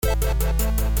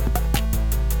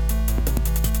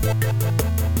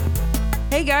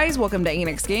Hey guys, welcome to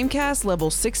Annex Gamecast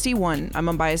level 61. I'm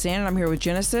Unbiased Ann and I'm here with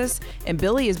Genesis, and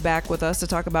Billy is back with us to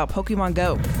talk about Pokemon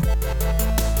Go.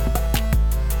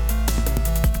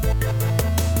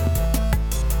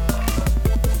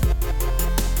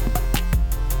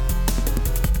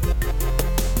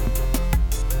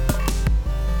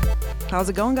 How's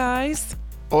it going, guys?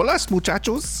 Hola,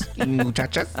 muchachos y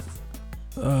muchachas.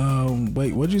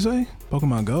 Wait, what'd you say?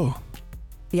 Pokemon Go.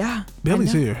 Yeah.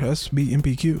 Billy's here. Has to be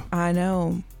MPQ. I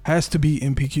know. Has to be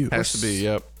MPQ. Has to be,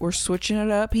 yep. We're switching it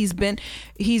up. He's been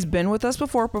with us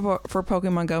before for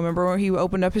Pokemon Go. Remember when he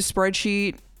opened up his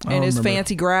spreadsheet and his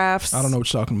fancy graphs? I don't know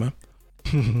what you're talking about.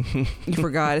 You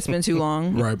forgot. It's been too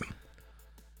long. Right.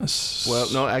 Well,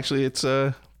 no, actually, it's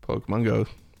Pokemon Go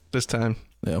this time.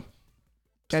 Yeah.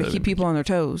 Gotta keep people on their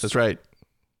toes. That's right.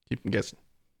 Keep them guessing.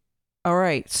 All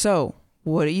right. So,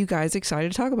 what are you guys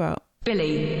excited to talk about?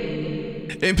 Billy.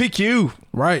 MPQ.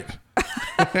 Right.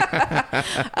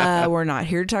 We're not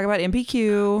here to talk about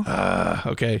MPQ.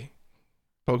 Okay.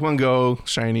 Pokemon Go,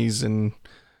 Shinies, and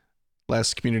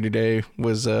last Community Day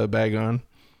was Bagon.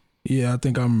 Yeah, I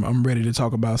think I'm ready to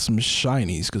talk about some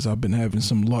shinies because I've been having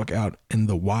some luck out in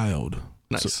the wild.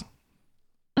 Nice. So,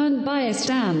 Unbiased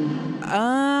Ann.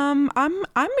 I'm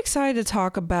excited to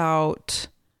talk about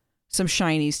some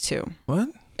shinies too. what?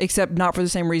 Except not for the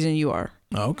same reason you are.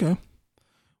 Oh, okay.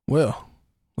 Well,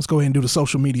 let's go ahead and do the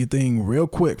social media thing real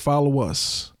quick. Follow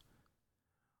us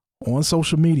on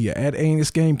social media at Annex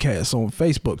Gamecast on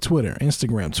Facebook, Twitter,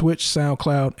 Instagram, Twitch,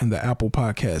 SoundCloud, and the Apple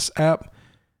Podcasts app.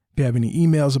 If you have any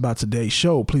emails about today's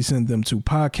show, please send them to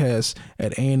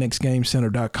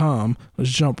podcast@annexgamecenter.com.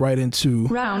 Let's jump right into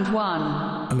Round 1.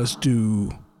 and let's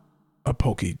do a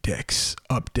Pokédex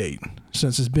update.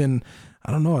 Since it's been,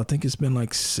 I don't know, I think it's been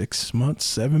like 6 months,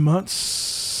 7 months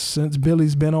since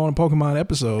Billy's been on a Pokemon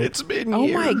episode. It's been Oh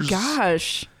years. my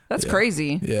gosh. That's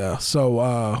crazy. Yeah,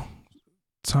 so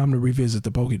time to revisit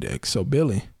the Pokédex. So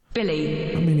Billy,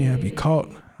 Billy. how many have you caught?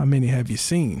 How many have you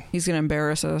seen? He's going to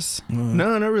embarrass us.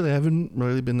 No, not really. I haven't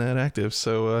really been that active,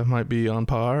 so I might be on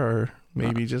par or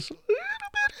maybe just a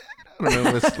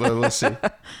little bit. I don't know. Let's see.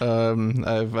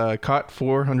 I've caught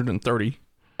 430,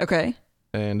 Okay.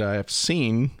 and I have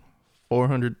seen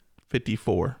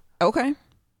 454. Okay.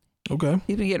 Okay.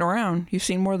 He's been getting around. You've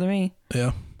seen more than me.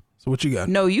 Yeah. So what you got?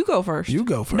 No, you go first. You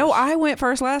go first. No, I went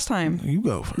first last time. You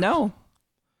go first. No.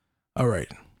 All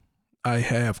right. I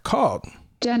have caught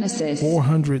Genesis.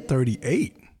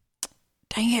 438.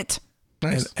 Dang it.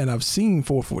 Nice. And I've seen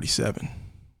 447.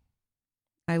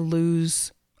 I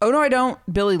lose. Oh, no, I don't.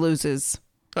 Billy loses.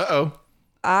 Uh-oh.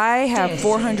 I have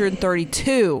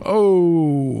 432.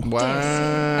 Oh. Wow.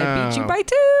 I beat you by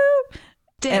 2.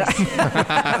 And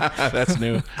That's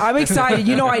new. I'm excited.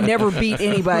 You know, I never beat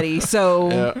anybody. So,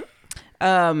 Yeah.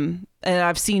 and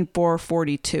I've seen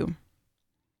 442.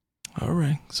 All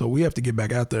right. So we have to get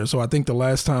back out there. So I think the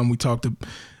last time we talked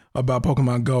about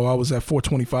Pokemon Go, I was at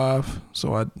 425.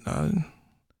 So I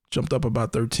jumped up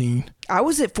about 13. I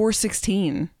was at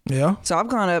 416. Yeah. So I've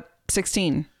gone up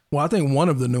 16. Well, I think one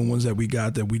of the new ones that we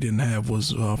got that we didn't have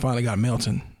was finally got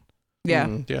Melton.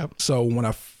 Yeah. Yeah. So when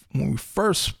we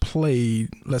first played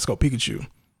Let's Go Pikachu,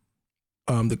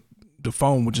 the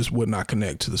phone would not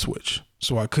connect to the Switch,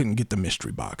 so I couldn't get the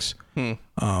mystery box.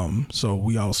 So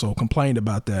we also complained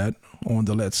about that on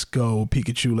the Let's Go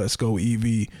Pikachu, Let's Go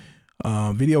Eevee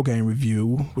video game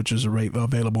review, which is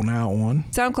available now on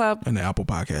SoundCloud. and the Apple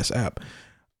Podcast app.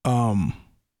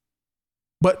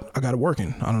 But I got it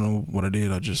working. I don't know what I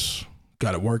did. I just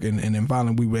got it working, and then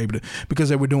finally we were able to, because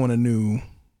they were doing a new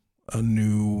I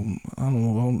don't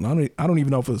even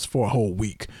know if it was for a whole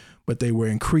week, but they were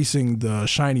increasing the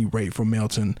shiny rate for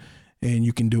Melton, and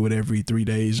you can do it every 3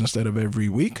 days instead of every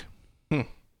week.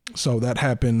 So that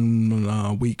happened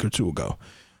a week or two ago.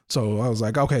 So I was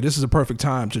like, okay, this is a perfect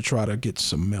time to try to get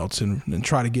some Melton and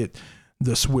try to get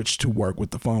the Switch to work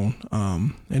with the phone.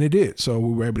 And it did. So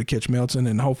we were able to catch Melton,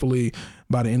 and hopefully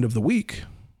by the end of the week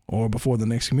or before the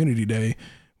next Community Day,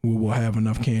 we will have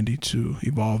enough candy to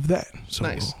evolve that. So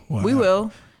Nice.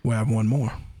 We'll have one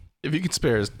more. If you could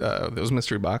spare those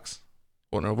mystery box,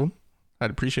 one of them,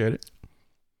 I'd appreciate it.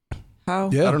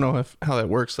 How? Yeah. I don't know how that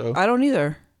works, though. I don't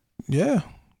either. Yeah.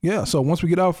 Yeah. So once we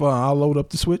get off, I'll load up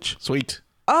the Switch. Sweet.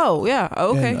 Oh, yeah.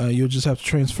 Okay. And you'll just have to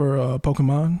transfer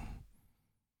Pokemon,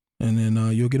 and then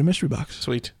you'll get a mystery box.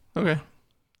 Sweet. Okay.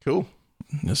 Cool.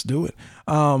 Let's do it.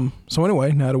 So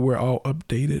anyway, now that we're all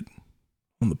updated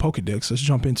on the Pokédex, let's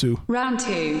jump into Round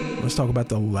 2. let's talk about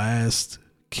the last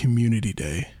Community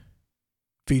Day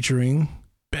featuring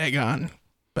Bagon.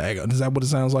 Bagon. Is that what it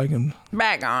sounds like? And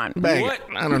Back on. What?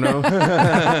 I don't know.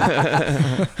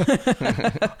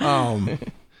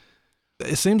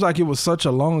 it seems like it was such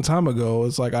a long time ago.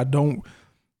 It's like I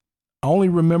only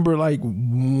remember like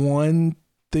one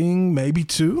thing, maybe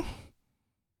two.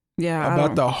 Yeah.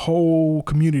 About the whole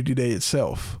community day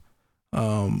itself.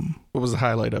 What was the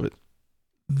highlight of it?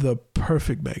 The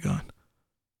perfect bacon.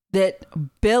 That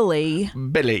Billy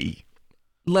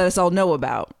let us all know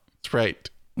about. That's right.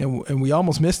 And we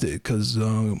almost missed it because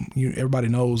everybody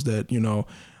knows that, you know,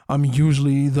 I'm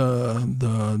usually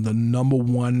the number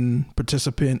one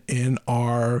participant in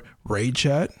our raid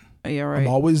chat. Yeah, right. I'm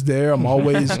always there. I'm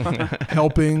always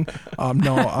helping. I'm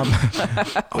not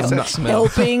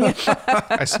helping.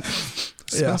 I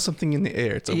smell something in the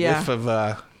air. It's a whiff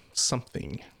of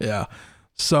something. Yeah.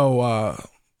 So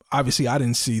obviously I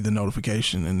didn't see the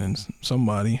notification, and then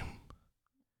somebody.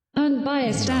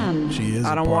 Unbiased Dan. She is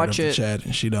I don't a part watch of the it. chat,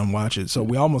 and she doesn't watch it. So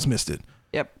we almost missed it.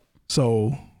 Yep.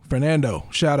 So Fernando,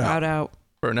 shout out. Shout out.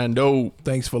 Fernando.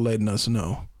 Thanks for letting us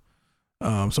know.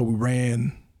 So we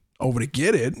ran over to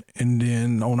get it, and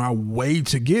then on our way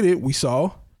to get it, we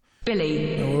saw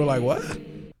Billy. and we were like, "What?"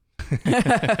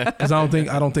 Because I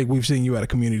don't think we've seen you at a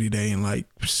community day in like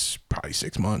probably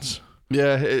 6 months.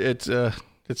 Yeah, it's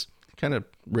kind of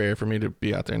rare for me to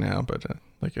be out there now, but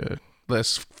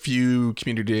last few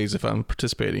community days, if I'm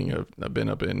participating, I've been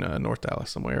up in North Dallas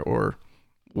somewhere or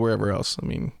wherever else. I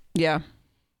mean, Yeah.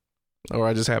 or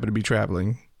I just happen to be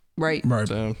traveling. Right. Right.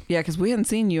 So Yeah, because we hadn't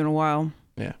seen you in a while.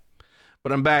 yeah,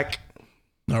 but I'm back.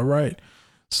 All right.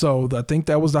 So I think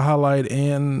that was the highlight,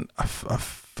 and I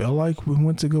feel like we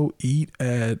went to go eat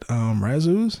at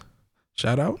Razu's.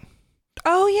 Shout out.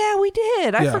 Oh yeah, we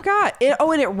did. I Yeah. forgot.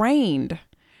 And it rained.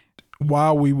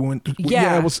 While we went,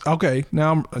 Yeah. it was okay.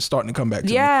 Now I'm starting to come back to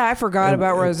me. Yeah, I forgot It-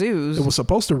 about it- Razu's. It was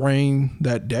supposed to rain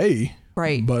that day,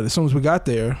 right. but as soon as we got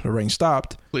there, the rain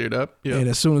stopped. Cleared up. Yeah. And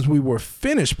as soon as we were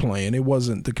finished playing,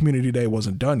 the community day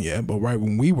wasn't done yet, but right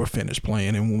when we were finished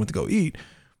playing and we went to go eat,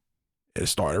 it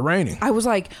started raining. I was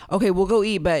like, okay, we'll go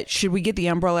eat, but should we get the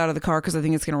umbrella out of the car because I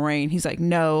think it's gonna rain? He's like,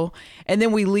 no. And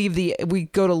then we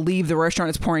go to leave the restaurant.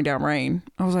 It's pouring down rain.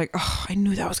 I was like, oh, I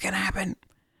knew that was gonna happen.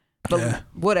 But Yeah.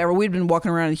 whatever. We'd been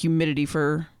walking around in humidity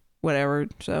for whatever,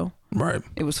 so Right.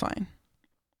 it was fine.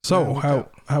 So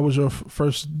how was your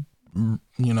first,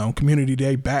 community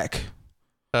day back?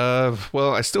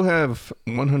 Well, I still have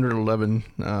 111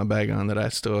 bag on that I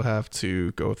still have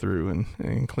to go through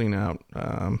and clean out.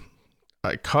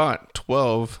 I caught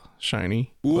 12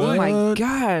 shiny. Oh my What?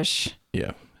 gosh.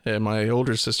 Yeah. And my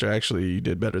older sister actually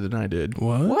did better than I did.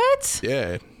 What? What?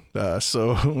 Yeah.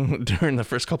 So during the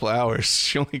first couple of hours,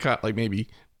 she only caught like maybe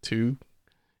 2.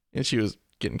 And she was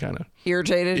getting kind of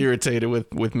Irritated.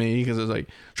 with me because I was like,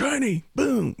 shiny,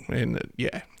 boom. And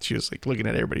she was like looking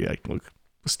at everybody like, look,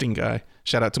 sting guy.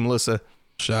 Shout out to Melissa.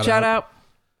 Shout out.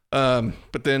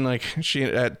 But then like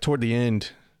toward the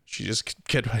end, she just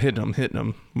kept hitting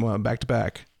them back to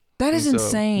back. That is And so,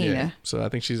 insane. Yeah. So I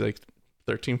think she's like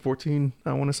 13, 14,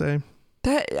 I want to say.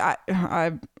 That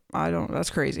I don't. That's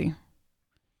crazy.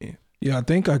 Yeah, I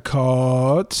think I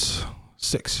caught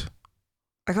 6.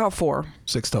 I caught 4,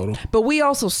 6 total. but we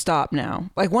also stop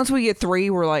now. Like once we get 3,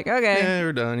 we're like, okay, Yeah,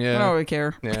 we're done. I Yeah. don't really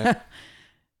care. Yeah.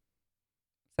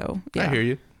 So yeah, I hear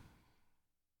you.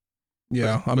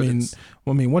 Yeah, But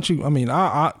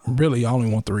I really only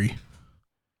want 3.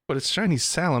 But it's shiny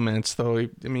salamence, though. I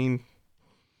mean,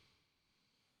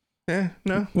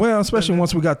 no. Well, especially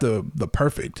once we got the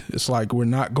perfect, it's like we're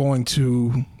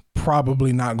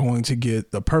probably not going to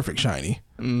get the perfect shiny.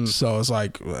 So it's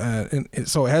like,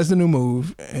 so it has the new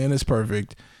move and it's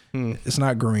perfect. It's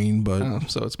not green, but Oh,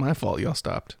 so it's my fault y'all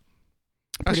stopped.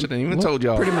 I Pretty- should have even told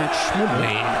y'all. pretty much.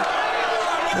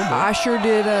 I sure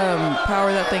did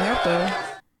power that thing up though.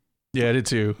 Yeah, I did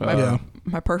too. yeah,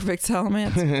 My perfect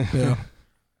element. yeah.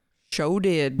 Show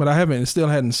did. But it still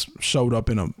hadn't showed up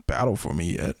in a battle for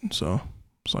me yet. So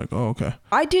it's like, oh, okay.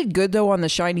 I did good though on the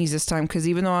shinies this time because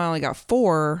even though I only got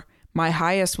 4, my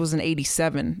highest was an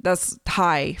 87. That's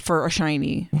high for a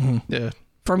shiny Yeah,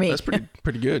 for me. that's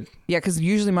pretty good. Yeah, because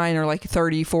usually mine are like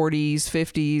 30, 40s,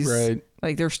 50s. Right.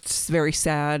 Like they're very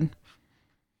sad.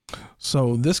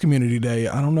 So this community day,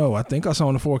 I don't know. I think I saw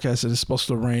in the forecast that it's supposed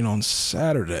to rain on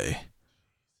Saturday,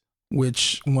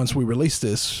 which once we release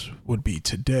this would be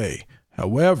today.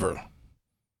 However,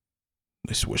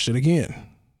 they switched it again.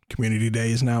 Community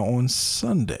day is now on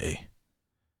Sunday.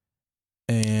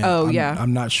 And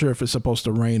I'm not sure if it's supposed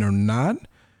to rain or not.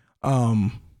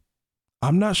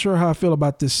 I'm not sure how I feel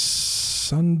about this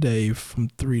Sunday from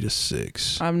 3 to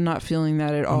 6. I'm not feeling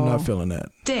that at all. I'm not feeling that.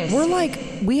 We're like,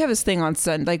 we have this thing on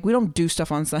Sunday. Like, we don't do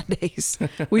stuff on Sundays.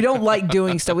 We don't like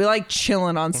doing stuff. We like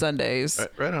chilling on Sundays.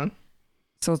 Right on.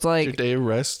 So it's Your like, day of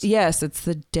rest. yes, it's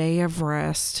the day of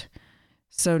rest.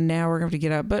 So now we're going to have to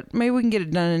get up, but maybe we can get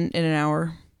it done in an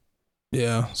hour.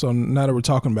 Yeah. So now that we're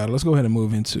talking about it, let's go ahead and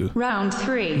move into Round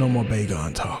 3. no more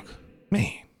Bagon talk.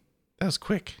 Man, that was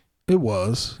quick. It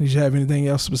was. Did you have anything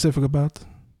else specific about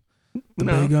the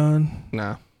No. Bagon?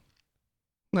 Nah.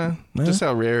 Nah? Just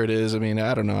how rare it is. I mean,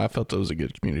 I don't know. I felt it was a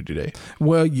good community day.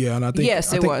 Well, yeah, and I think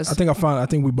Yes, I it think, was. I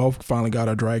think we both finally got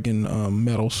our dragon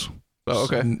medals. Oh,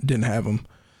 okay. So, didn't have them,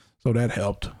 so that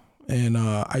helped. And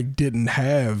I didn't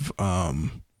have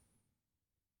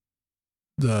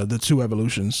the 2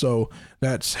 evolutions, so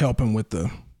that's helping with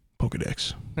the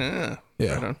Pokedex. Yeah.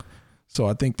 Yeah. Right on. So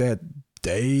I think that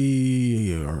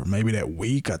day or maybe that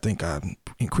week, I think I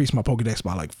increased my Pokedex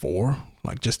by like 4.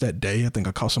 Like just that day, I think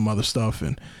I caught some other stuff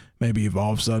and maybe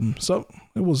evolved something. So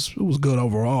it was good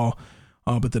overall.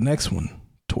 But the next one,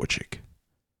 Torchic.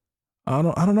 I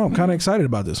don't know. I'm kind of excited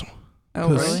about this one. Oh,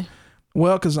 'Cause- really?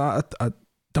 Well, because I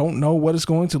don't know what it's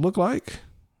going to look like,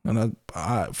 and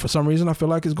I for some reason I feel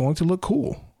like it's going to look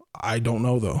cool. I don't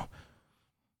know though.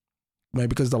 Maybe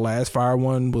because the last fire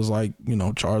one was like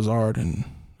Charizard, and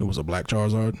it was a black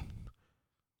Charizard.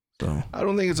 So I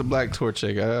don't think it's a black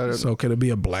Torchic. so could it be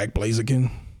a black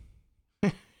Blaziken?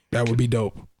 That would be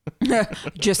dope.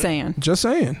 Just saying. Just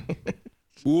saying.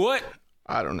 What?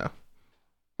 I don't know.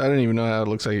 I don't even know how it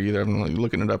looks like either. I'm like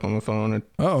looking it up on my phone.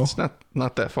 Oh, It's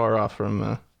not that far off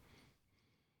from.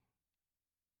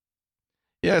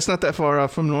 Yeah, it's not that far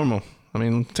off from normal. I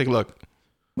mean, take a look.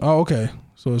 oh, okay.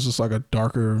 So it's just like a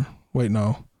darker. Wait,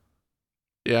 no.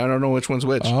 Yeah, I don't know which one's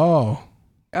which. Oh,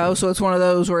 Oh, so it's one of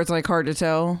those where it's like hard to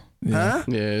tell. yeah.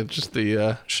 Yeah, just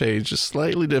the shade's just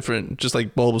slightly different, just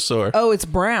like Bulbasaur. Oh, it's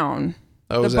brown.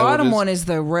 Oh, The is that what it bottom is? one is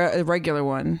the regular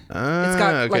one. Ah, It's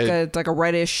got okay. like a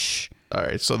reddish. All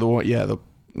right, so the one,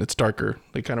 it's darker,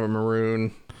 like kind of a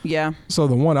maroon. Yeah. So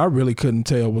the one I really couldn't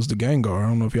tell was the Gengar. I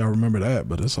don't know if y'all remember that,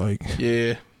 but it's like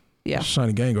Yeah, Yeah.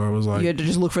 shiny Gengar was like You had to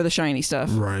just look for the shiny stuff.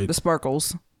 right. The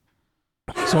sparkles.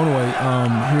 So anyway,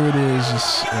 here it is,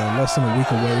 just less than a week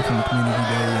away from the community day,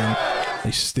 and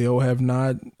they still have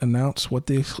not announced what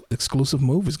the exclusive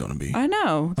move is going to be. I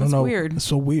know. I That's don't know. weird. It's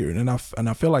so weird, and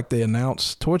I feel like they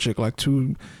announced Torchic like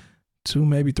two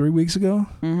maybe 3 weeks ago.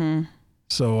 Mm-hmm.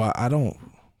 So I don't.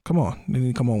 Come on, they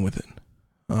need to come on with it.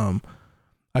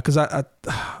 Because I'm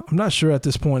not sure at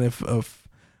this point if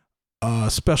a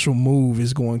special move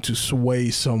is going to sway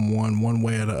someone one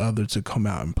way or the other to come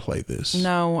out and play this.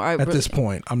 No, At this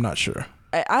point, I'm not sure.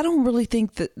 I don't really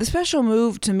think that the special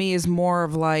move to me is more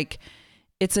of like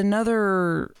it's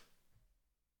another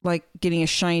like getting a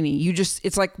shiny.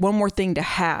 It's like one more thing to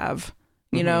have.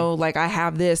 You know, like I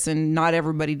have this and not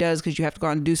everybody does because you have to go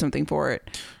out and do something for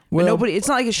it. But nobody, it's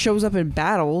not like it shows up in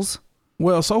battles.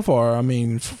 Well, so far, I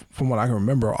mean, from what I can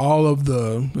remember, all of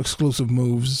the exclusive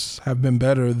moves have been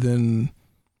better than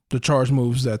the charge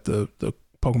moves that the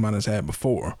Pokemon has had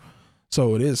before.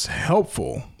 So it is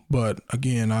helpful, but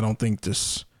again, I don't think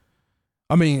this.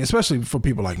 I mean, especially for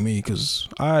people like me, because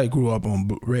I grew up on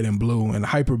Red and Blue, and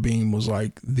Hyper Beam was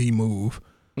like the move,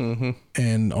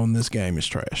 and on this game, it's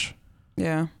trash.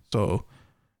 Yeah. So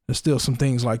there's still some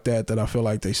things like that I feel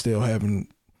like they still haven't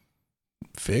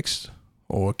fixed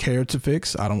or cared to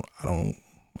fix. I don't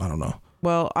know.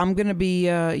 Well, I'm gonna be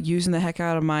using the heck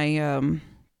out of my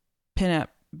pinup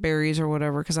berries or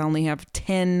whatever because I only have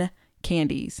 10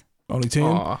 candies. Only 10?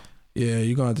 Aw. Yeah,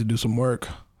 you're gonna have to do some work.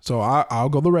 So I'll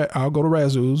go to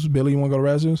Razoo's. Billy, you wanna go to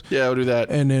Razoo's? Yeah, I'll do that.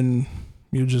 And then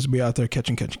you'll just be out there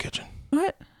catching.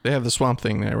 What? They have the swamp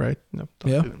thing there, right? Nope,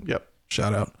 don't Yeah. do them. Yep.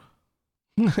 Shout out.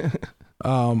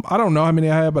 I don't know how many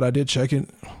I had, but I did check it.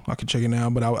 I can check it now,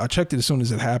 but I checked it as soon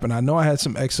as it happened. I know I had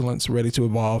some excellence ready to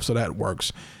evolve, so that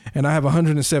works. And I have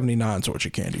 179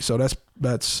 Torchic candy, so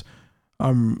that's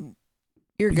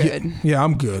You're good. Yeah,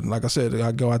 I'm good. Like I said,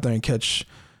 I go out there and catch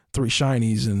 3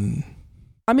 shinies, and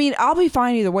I mean, I'll be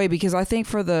fine either way because I think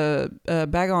for the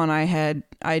Bagon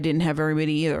I didn't have very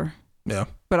many either. yeah.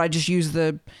 But I just used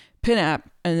the pin app,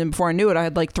 and then before I knew it, I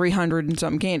had like 300 and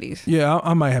something candies. Yeah,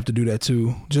 I might have to do that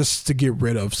too, just to get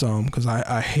rid of some, because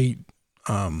I hate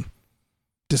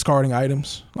discarding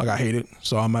items. Like, I hate it,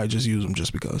 so I might just use them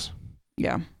just because.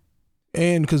 Yeah.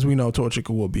 And because we know Torchic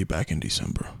will be back in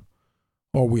December,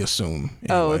 or we assume.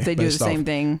 Oh, anyway, if they do the same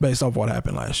thing. based off what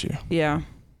happened last year. Yeah.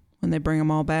 When they bring them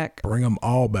all back. Bring them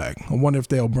all back. I wonder if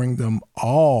they'll bring them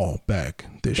all back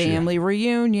this year. Family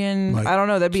reunion. Like, I don't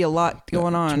know. That'd be a lot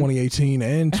going on. 2018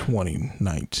 and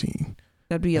 2019.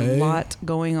 That'd be a Hey. lot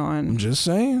going I'm on. just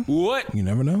saying. What? You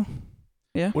never know.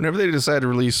 Whenever they decide to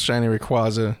release Shiny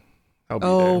Rayquaza, I'll be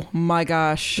Oh there. my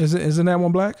gosh. Isn't that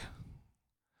one black?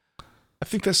 I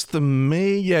think that's the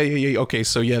May. Yeah. Okay,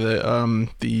 so yeah,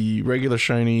 the regular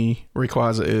Shiny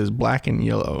Rayquaza is black and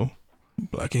yellow.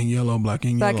 Black and yellow, black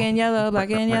and Black yellow. and yellow, black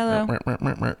and yellow.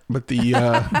 But the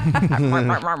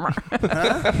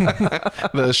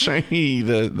the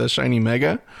shiny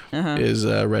Mega is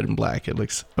red and black. It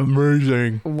looks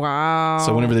amazing. Wow.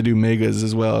 So whenever they do Megas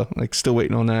as well, like still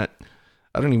waiting on that.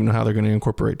 I don't even know how they're going to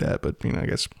incorporate that, but I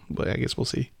guess we'll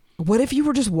see. What if you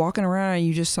were just walking around and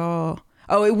you just saw?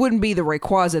 Oh, it wouldn't be the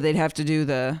Rayquaza. They'd have to do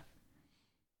the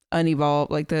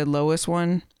unevolved, like the lowest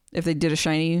one, if they did a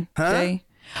shiny day.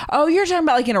 Oh, you're talking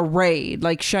about like in a raid,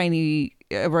 like shiny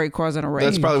Rayquaza in a raid.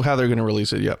 That's probably how they're going to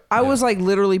release it. Yep. I was like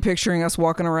literally picturing us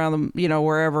walking around,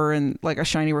 wherever, and like a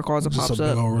shiny Rayquaza Just pops a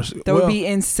big up. old That would be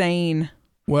insane.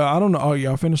 Well, I don't know. Oh,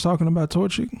 y'all finished talking about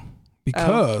Torchic?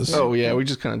 Because Oh yeah, we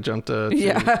just kind of jumped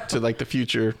to like the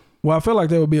future. well, I feel like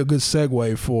that would be a good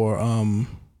segue for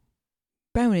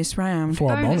Bonus round.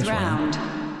 our bonus round.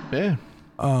 Yeah.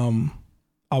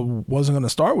 I wasn't going to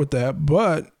start with that,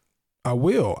 but I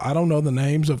will. I don't know the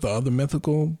names of the other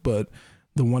mythical, but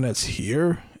the one that's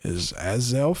here is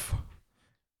Azelf.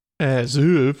 As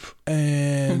if.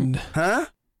 And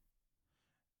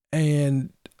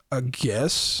and I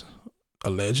guess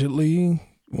allegedly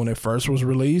when it first was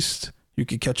released, you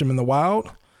could catch them in the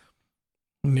wild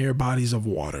near bodies of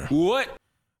water. What?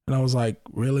 And I was like,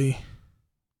 really?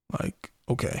 Like,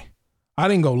 okay. I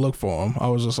didn't go look for them. I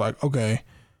was just like, okay.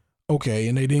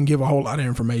 And they didn't give a whole lot of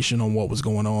information on what was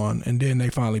going on. And then they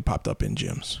finally popped up in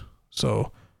gyms.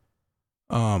 So,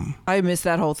 I missed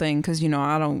that whole thing because,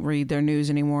 I don't read their news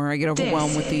anymore. I get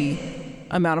overwhelmed with the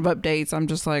amount of updates. I'm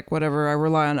just like, whatever. I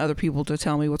rely on other people to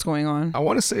tell me what's going on. I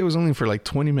want to say it was only for like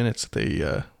 20 minutes.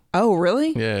 Oh,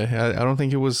 really? Yeah, I don't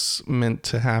think it was meant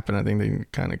to happen. I think they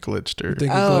kind of glitched or.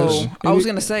 I was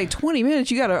going to say 20 minutes.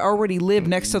 You got to already live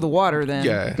next to the water then.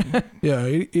 Yeah. Yeah,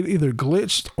 it either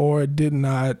glitched or it did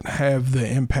not have the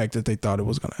impact that they thought it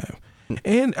was going to have.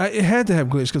 And it had to have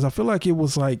glitched because I feel like it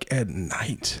was like at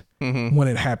night when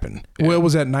it happened. Yeah. Well, it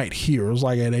was at night here. It was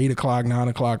like at 8 o'clock, 9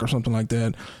 o'clock or something like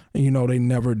that. And, they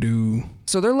never do.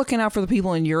 So they're looking out for the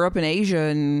people in Europe and Asia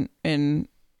and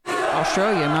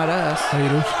Australia, not us.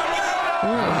 Haters.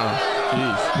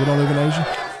 Jeez. We don't live in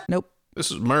Asia? Nope.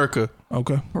 This is America.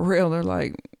 Okay. For real, they're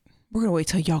like, we're going to wait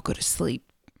till y'all go to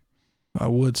sleep. I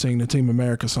would sing the Team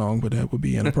America song, but that would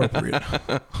be inappropriate.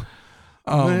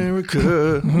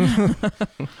 America.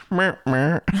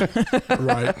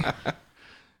 Right.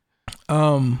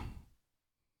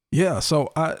 Yeah,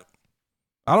 so I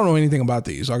don't know anything about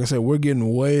these. Like I said, we're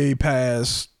getting way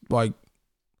past like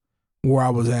where I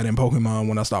was at in Pokemon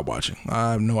when I stopped watching.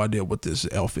 I have no idea what this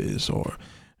elf is or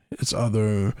its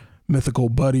other mythical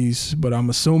buddies, but I'm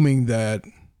assuming that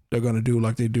they're going to do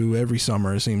like they do every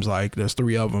summer. It seems like there's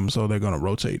 3 of them, so they're going to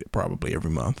rotate it probably every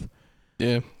month.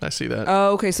 Yeah, I see that.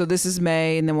 Oh, okay. So this is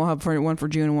May, and then we'll have one for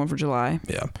June and one for July.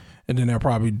 Yeah. And then they'll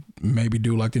probably maybe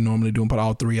do like they normally do and put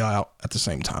all 3 out at the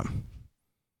same time.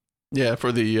 Yeah,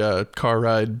 for the car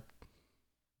ride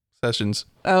sessions.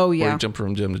 Oh, Where yeah. you jump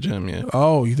from gym to gym, yeah.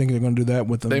 Oh, you think they're going to do that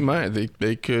with them? They might.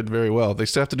 They could very well. They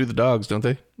still have to do the dogs, don't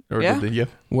they? Or Yeah. did they, yeah.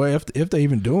 Well, if they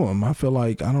even do them, I feel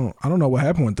like I don't know what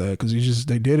happened with that because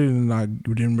they did it and I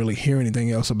didn't really hear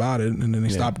anything else about it, and then they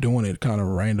stopped doing it kind of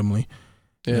randomly.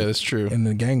 Yeah, that's true. And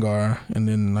then Gengar, and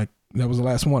then like that was the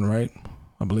last one, right?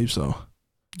 I believe so.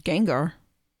 Gengar.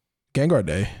 Gengar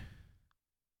Day.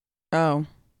 Oh,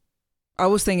 I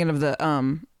was thinking of the I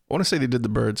want to say they did the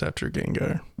birds after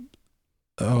Gengar.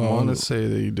 I want to say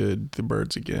they did the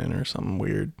birds again or something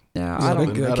weird. Yeah, I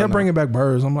don't. They kept bringing back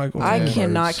birds. I'm like, I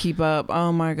cannot birds. keep up.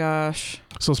 Oh my gosh.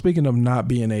 So speaking of not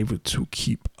being able to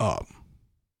keep up,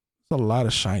 there's a lot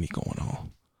of shiny going on.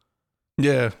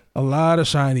 Yeah. A lot of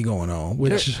shiny going on,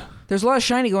 which There's a lot of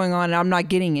shiny going on, and I'm not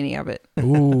getting any of it.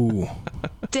 ooh.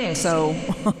 So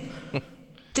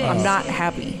I'm not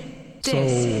happy.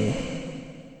 So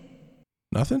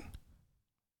nothing?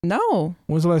 No.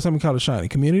 When's the last time we caught a shiny?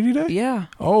 Community Day? Yeah.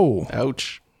 Oh.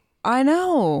 Ouch. I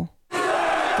know. For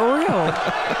real.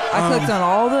 I clicked on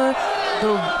all the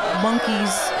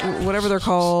monkeys, whatever they're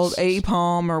called,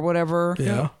 Apom or whatever.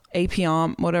 Yeah.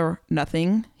 Apiom, whatever.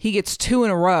 Nothing. He gets 2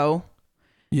 in a row.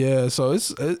 Yeah, so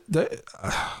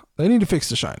they need to fix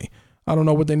the shiny. I don't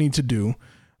know what they need to do.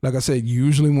 Like I said,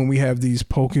 usually when we have these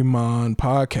Pokemon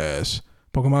podcasts,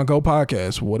 Pokemon Go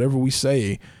podcasts, whatever we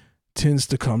say tends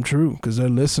to come true because they're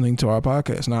listening to our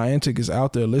podcast. Niantic is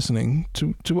out there listening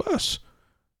to us.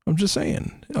 I'm just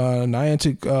saying.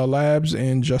 Niantic Labs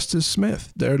and Justice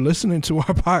Smith, they're listening to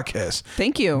our podcast.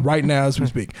 Thank you. Right now as we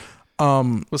speak.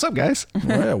 What's up, guys?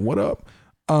 Yeah, what up?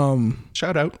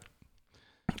 Shout out.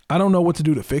 I don't know what to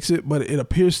do to fix it, but it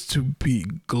appears to be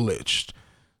glitched.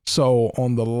 So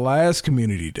on the last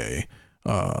community day,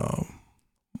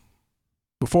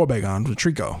 before Bagon, with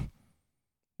Trico,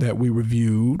 that we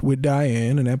reviewed with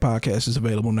Diane, and that podcast is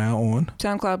available now on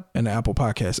SoundCloud and the Apple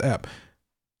Podcast app.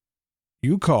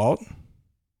 You called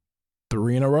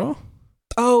 3 in a row?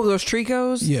 Oh, those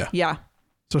Tricos? Yeah. Yeah.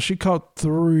 So she caught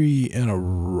 3 in a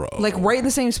row. Like right in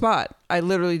the same spot. I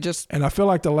literally just... And I feel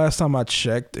like the last time I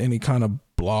checked any kind of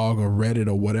blog or Reddit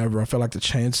or whatever, I feel like the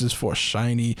chances for a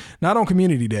shiny, not on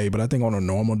community day, but I think on a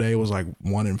normal day, it was like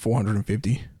 1 in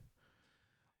 450.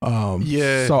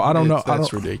 Yeah. So I don't know.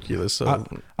 That's ridiculous. So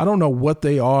I don't know what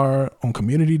they are on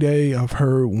community day. I've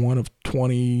heard 1 of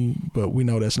 20, but we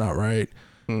know that's not right.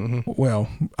 Well,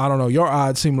 I don't know. Your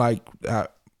odds seem like,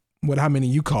 with how many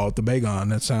you called the Bagon,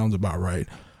 that sounds about right.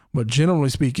 But generally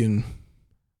speaking,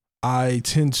 I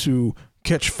tend to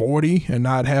catch 40 and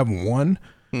not have 1,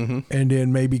 and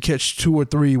then maybe catch 2 or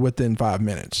 3 within 5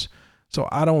 minutes. So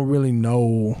I don't really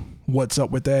know what's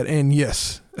up with that. And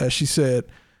yes, as she said,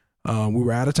 we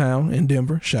were out of town in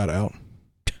Denver. Shout out.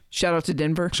 Shout out to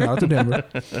Denver. Shout out to Denver.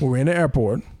 We were in the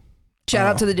airport. Shout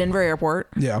out to the Denver airport.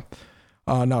 Yeah.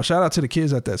 No, shout out to the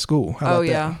kids at that school. How about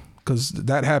yeah. that? Because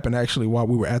that happened actually while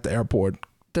we were at the airport.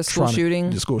 The school shooting.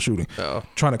 The school shooting. Oh.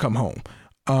 Trying to come home.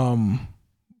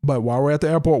 But while we're at the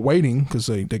airport waiting, because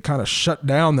they kind of shut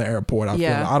down the airport.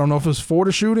 I don't know if it's for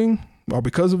the shooting or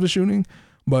because of the shooting,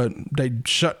 but they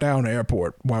shut down the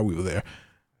airport while we were there.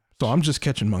 So I'm just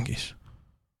catching monkeys.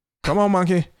 Come on,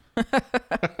 monkey.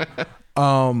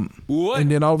 What?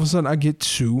 And then all of a sudden I get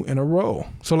 2 in a row.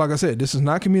 So like I said, this is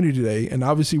not community day, and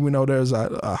obviously we know there's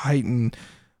a heightened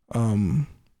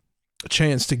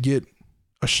chance to get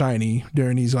a shiny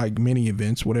during these like mini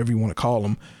events, whatever you want to call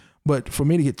them. But for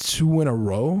me to get 2 in a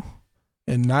row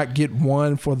and not get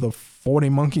 1 for the 40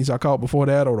 monkeys I caught before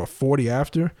that or the 40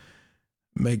 after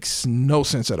makes no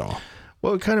sense at all.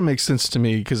 Well, it kind of makes sense to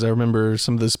me because I remember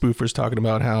some of the spoofers talking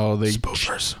about how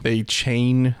they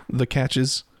chain the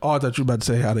catches. Oh, I thought you were about to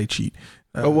say how they cheat.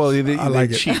 They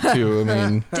cheat too. I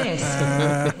mean,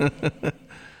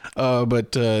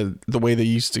 but the way they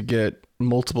used to get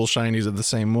multiple shinies of the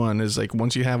same one is like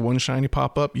once you have one shiny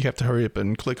pop up, you have to hurry up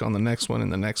and click on the next one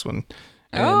and the next one.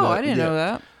 And, I didn't know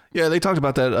that. Yeah, they talked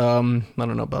about that. I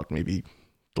don't know, about maybe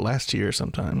last year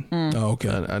sometime. Oh, okay.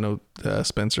 I know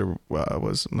Spencer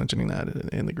was mentioning that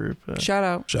in the group. Shout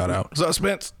out. What's up,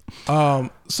 Spence?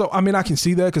 So, I mean, I can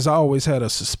see that because I always had a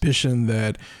suspicion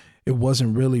that it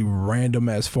wasn't really random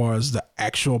as far as the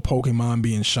actual Pokemon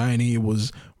being shiny. It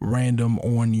was random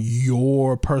on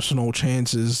your personal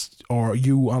chances or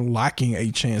you unlocking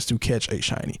a chance to catch a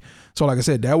shiny. So like I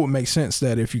said, that would make sense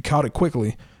that if you caught it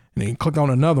quickly and then click on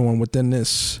another one within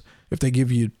this, if they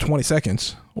give you 20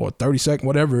 seconds or 30 seconds,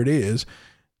 whatever it is,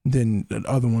 then the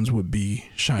other ones would be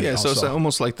shiny. Yeah, also. so it's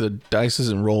almost like the dice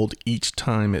isn't rolled each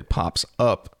time it pops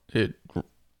up.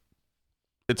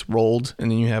 It's rolled,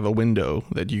 and then you have a window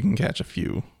that you can catch a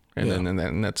few, and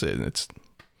then that's it.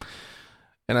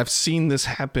 And I've seen this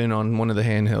happen on one of the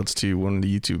handhelds too. One of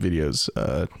the YouTube videos,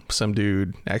 some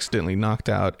dude accidentally knocked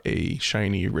out a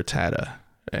shiny Rattata,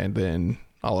 and then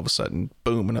all of a sudden,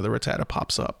 boom, another Rattata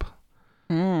pops up,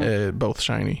 both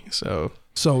shiny. So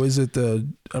is it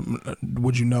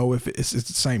would you know if it's the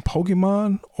same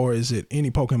Pokemon or is it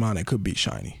any Pokemon that could be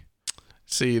shiny?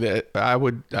 See, that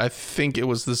I think it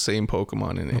was the same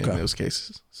Pokemon in those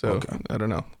cases. So I don't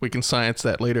know. We can science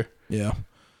that later. Yeah.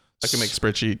 I can make a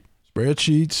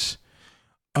spreadsheets.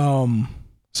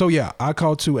 So yeah, I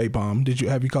caught 2 8-bomb.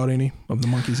 Have you caught any of the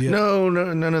monkeys yet? No,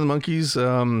 none of the monkeys.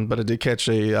 But I did catch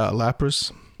a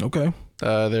Lapras. Okay.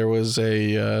 There was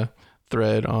a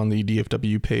thread on the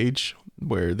DFW page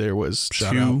where there was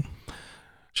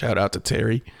Shout out to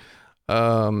Terry.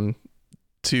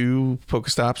 2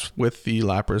 Pokestops with the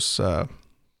Lapras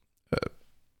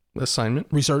assignment.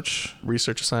 Research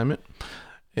assignment.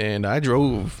 And I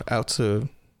drove out to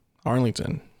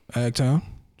Arlington. Agtown.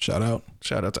 Shout out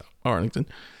to Arlington.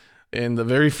 And the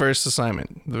very first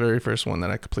assignment, the very first one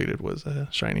that I completed was a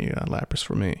shiny Lapras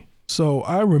for me. So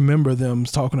I remember them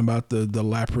talking about the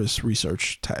Lapras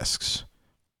research tasks.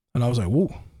 And I was like,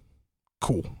 whoa,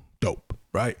 cool, dope,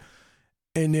 right?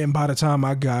 And then by the time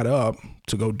I got up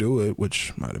to go do it,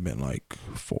 which might have been like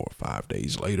 4 or 5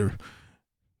 days later,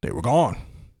 they were gone.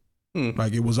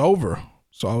 Like it was over.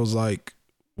 So I was like,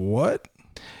 what?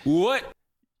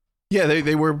 Yeah,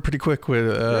 they were pretty quick with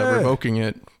revoking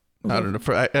it. I don't know,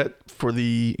 for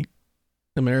the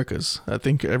Americas. I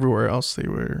think everywhere else they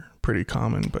were pretty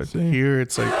common, but here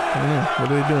it's like, I don't know,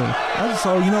 what are they doing?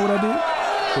 So you know what I did?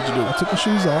 What'd you do? I took my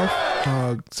shoes off,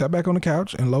 sat back on the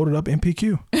couch, and loaded up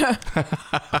MPQ.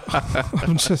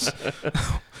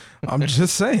 I'm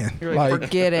just saying. Like,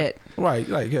 forget it. Right,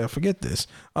 like, yeah, forget this.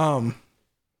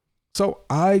 So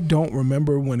I don't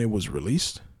remember when it was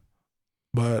released,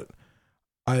 but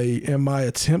in my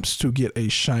attempts to get a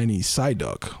shiny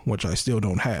Psyduck, which I still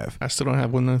don't have, I still don't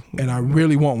have one though. and I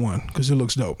really want one because it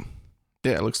looks dope.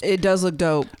 Yeah, It does look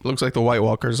dope. looks like the White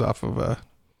Walkers off of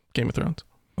Game of Thrones.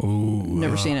 Ooh,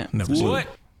 Never seen it. Never seen it.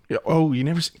 Yeah. Oh, you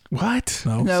never seen what?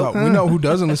 No, Nope. so we know who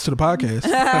doesn't listen to the podcast.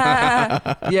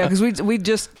 Yeah, because we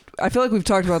just I feel like we've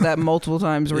talked about that multiple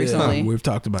times recently. Yeah, we've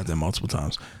talked about that multiple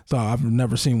times. So I've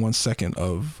never seen 1 second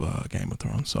of Game of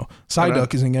Thrones. So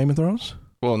Psyduck is in Game of Thrones.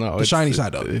 Well, no, The shiny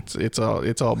Psyduck. It's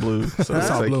all blue. So It's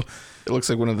all like, blue. It looks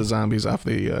like one of the zombies off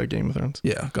the Game of Thrones.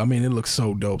 Yeah, I mean it looks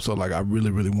so dope. So like I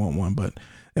really, really want one. But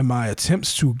in my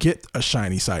attempts to get a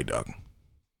shiny Psyduck,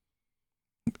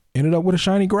 ended up with a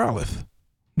shiny Growlithe.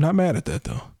 Not mad at that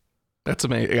though. That's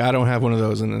amazing. I don't have one of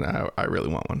those, and I really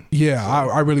want one. Yeah,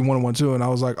 I really wanted one too, and I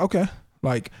was like, okay.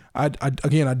 Like I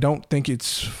don't think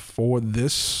it's for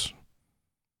this.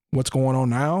 What's going on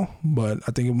now? But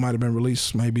I think it might have been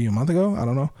released maybe a month ago. I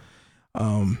don't know.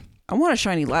 I want a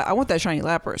shiny. I want that shiny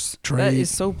Lapras. That Trade. is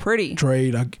so pretty.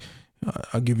 Trade.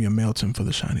 I'll give you a Melton for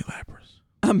the shiny Lapras.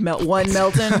 One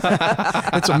Melton.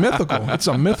 It's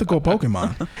a mythical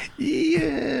Pokemon.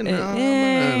 Yeah, no, I'm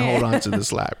gonna hold on to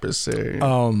this Lapras, sir.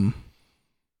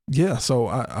 Yeah, so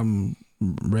I'm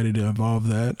ready to evolve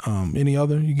that. Any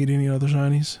other? You get any other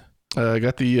shinies? I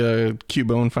got the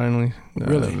Cubone finally.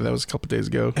 Really? That was a couple days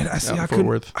ago. And I see, I Fort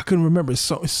Worth. couldn't remember. It's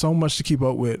so much to keep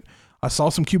up with. I saw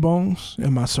some Cubones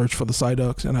in my search for the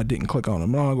Psyducks, and I didn't click on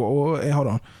them. And I go, oh, hey, hold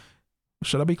on.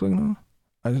 Should I be clicking on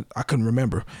them? I couldn't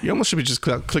remember. You almost should be just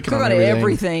clicking Click on on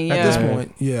everything. Yeah. At this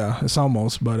point, yeah, it's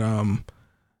almost. But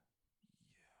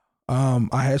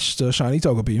I hatched a shiny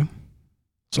Togepi,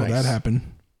 so Nice. that happened.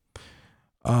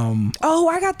 Oh,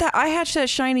 I got that. I hatched that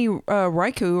shiny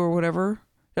Raikou or whatever.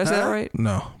 Did I say that right?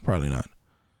 No, probably not.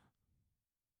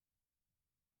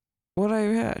 What did I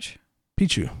hatch?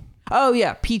 Pichu. Oh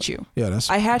yeah, Pichu. Yeah, that's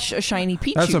I hatched a shiny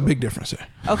Pichu. that's a big difference there.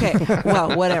 Okay,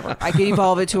 well, whatever. I could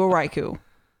evolve it to a Raikou.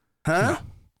 Huh?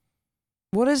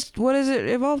 What is it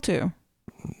evolved to?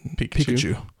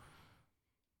 Pikachu.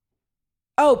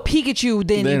 Oh, Pikachu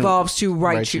then evolves to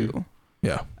Raichu. Raichu.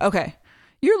 Yeah. Okay.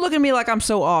 You're looking at me like I'm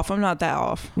so off. I'm not that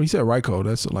off. When you said Raikou,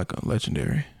 that's like a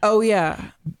legendary. Oh yeah.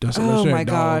 That's a Oh legendary my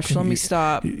dog. gosh. Can Let me you-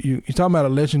 stop. You're talking about a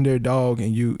legendary dog,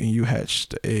 and you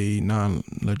hatched a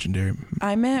non-legendary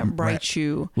I meant rat.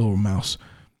 Raichu. little mouse.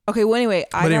 Okay. Well, anyway,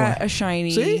 I But got anyway. a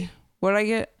shiny. See? What did I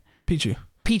get? Pichu.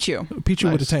 Pichu.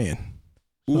 Pichu with a Nice. tan.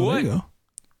 So there you go.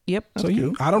 Yep. So That's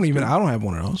you, cool. I don't have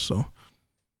one of those. So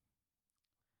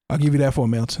I'll give you that for a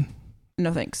Melton.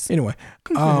 No thanks. Anyway,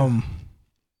 you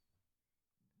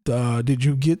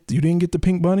didn't get the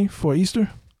pink bunny for Easter?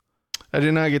 I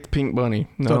did not get the pink bunny.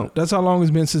 No. So that's how long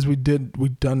it's been since we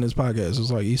done this podcast.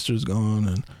 It's like Easter's gone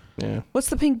and Yeah. What's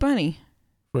the pink bunny?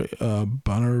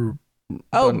 Bunner.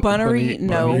 Oh, Bunnery?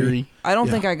 No. Bunnery. I don't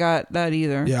Yeah. think I got that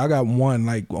either. Yeah, I got one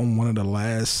like on one of the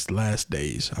last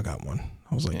days. I got one.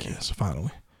 I was like, Yeah. yes,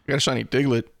 finally. I got a shiny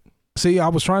Diglett. See, I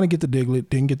was trying to get the Diglett,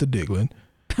 didn't get the Diglett.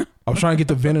 I was trying to get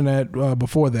the Venonat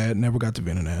before that, never got the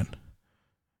Venonat. And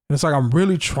it's like I'm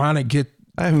really trying to get.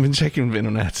 I haven't been checking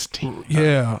Venonat's team.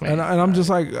 Yeah, man. and I'm just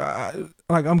like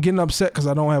I'm getting upset because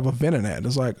I don't have a Venonat.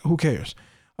 It's like, who cares?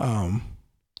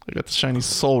 I got the shiny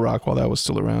Solrock while that was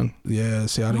still around. Yeah,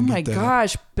 see, I Oh didn't my get that.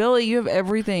 gosh, Billy, you have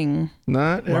everything.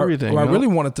 Not Well, everything. Well, I no. really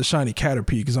wanted the shiny Caterpie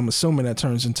because I'm assuming that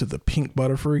turns into the pink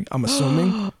Butterfree. I'm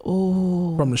assuming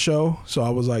Oh, from the show. So I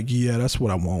was like, yeah, that's what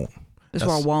I want. that's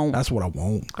what I want. That's what I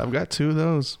want. I've got 2 of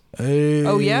those. Hey,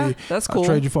 Oh yeah, that's cool. I'll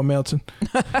trade you for Melton.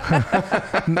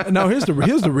 No, here's the I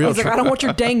real was like, I don't want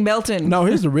your dang Melton. No,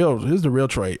 here's the real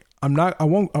trade. I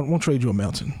won't trade you a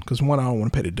Melton because one, I don't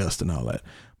want to pay the dust and all that.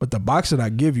 But the box that I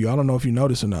give you, I don't know if you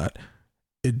notice or not,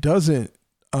 it doesn't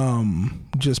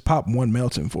just pop one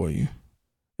Melton for you.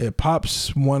 It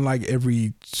pops one like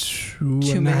every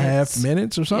 2.5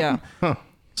 minutes or something. Yeah. Huh.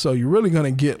 So you're really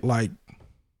gonna get like,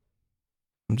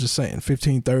 I'm just saying,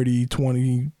 15, 30,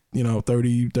 20,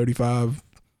 30, 35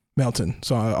 Melton.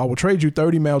 So I will trade you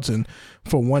 30 Melton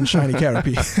for one shiny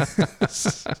Caterpie.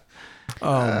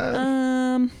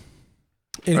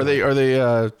 Anyway. Are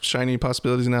they shiny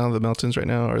possibilities now? The Meltons right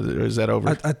now, or is that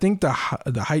over? I think the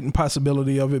heightened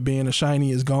possibility of it being a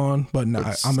shiny is gone, but no,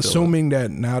 It's I'm still- assuming that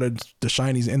now that the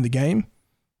shiny's in the game,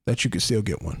 that you could still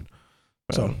get one.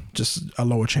 So Wow. just a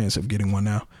lower chance of getting one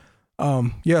now.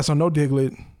 Yeah, so no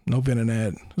Diglett, no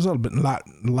Venonat. There's a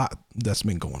lot that's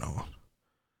been going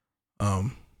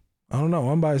on. I don't know.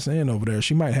 Unbiased Ann over there,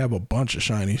 she might have a bunch of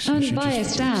shinies. She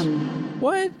Unbiased Dan.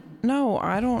 What? No,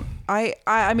 I don't.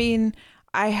 I mean,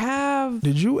 I have.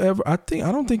 Did you ever? I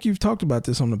don't think you've talked about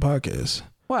this on the podcast.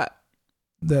 What?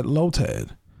 That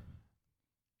Lotad.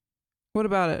 What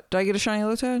about it? Did I get a shiny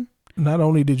Lotad? Not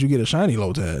only did you get a shiny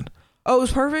Lotad, Oh, it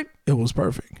was perfect? it was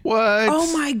perfect. What?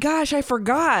 Oh my gosh, I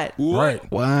forgot.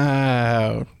 Right.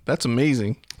 Wow. That's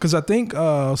amazing. Because I think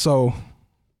so.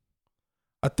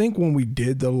 I think when we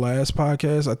did the last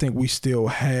podcast, I think we still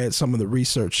had some of the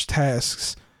research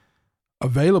tasks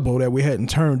available that we hadn't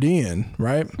turned in,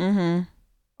 right? Mm-hmm.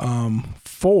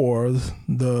 For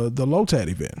the Lotad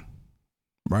event,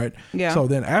 right? Yeah. So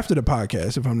then after the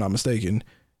podcast, if I'm not mistaken,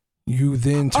 you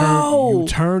then Oh!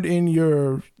 turned in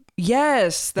your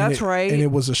Yes, that's and right. and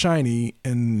it was a shiny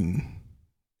and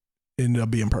ended up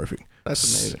being perfect. That's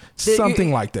amazing.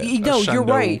 Something like that. No, you're Shundo.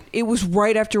 right. It was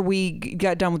right after we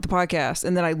got done with the podcast,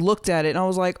 and then I looked at it and I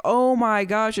was like, "Oh my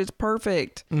gosh, it's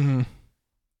perfect." Mm-hmm.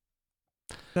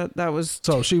 That was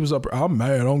So she was up. I'm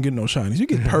mad. I don't get no shinies. You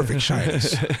get perfect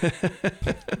shinies.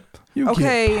 You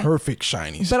Okay. get perfect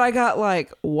shinies. but I got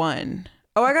like one.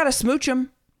 Oh, I got a Smoochum.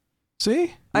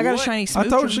 See, I got a shiny Smoochum. I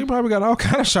told you she probably got all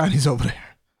kind of shinies over there.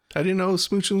 I didn't know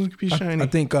Smoochums could be shiny. I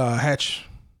think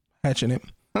hatching it.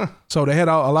 Huh. So they had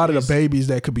a lot of the babies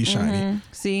that could be shiny Mhm.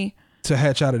 See, to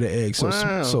hatch out of the egg. So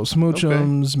Wow. so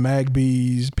Smoochums,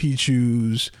 Magbees,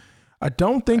 Pichus. I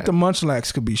don't think the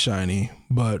Munchlax could be shiny,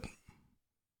 but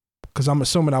because I'm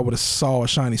assuming I would have saw a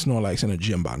shiny Snorlax in a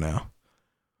gym by now.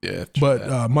 Yeah. But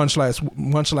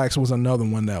Munchlax was another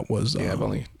one that was. yeah, I've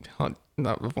only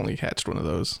hatched one of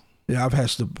those. Yeah, I've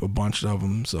hatched a bunch of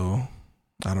them, so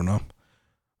I don't know.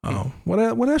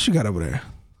 What else you got over there?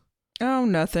 oh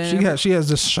nothing. She has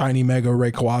this shiny Mega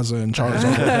Rayquaza and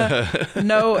Charizard.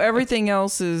 No, everything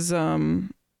else is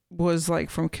was like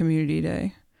from Community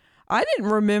Day. I didn't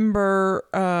remember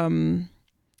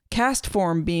Cast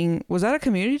Form being, was that a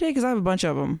Community Day? Because I have a bunch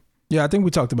of them. Yeah, I think we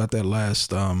talked about that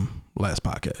last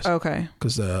podcast Okay.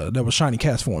 because there was shiny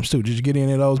cast forms too. Did you get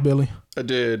any of those, Billy? I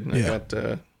did. Yeah.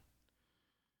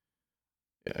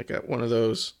 I got one of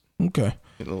those. Okay.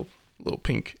 A little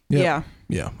pink. Yep. Yeah,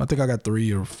 Yeah, I think I got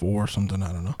 3 or 4 or something.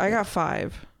 I don't know. I got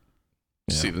 5.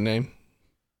 Yeah. See the name?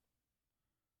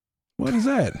 What is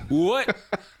that? What?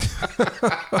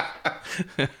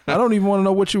 I don't even want to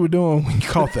know what you were doing when you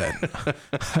caught that.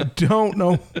 I don't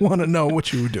want to know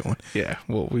what you were doing. Yeah.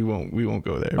 Well, we won't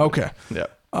go there. Okay. Yeah.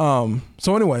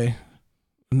 So anyway,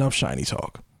 enough shiny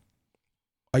talk.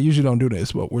 I usually don't do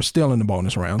this, but we're still in the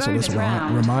bonus round. So let's Bonus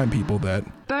round. remind people that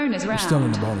Bonus we're still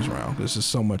in the round. bonus round. This is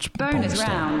so much Bonus stuff.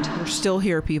 round. We're still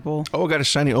here, people. Oh, I got a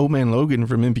shiny Old Man Logan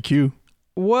from MPQ.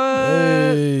 What?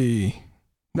 Hey,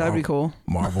 That'd be cool.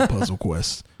 Marvel Puzzle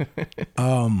Quest.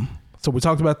 So we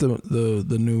talked about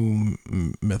the new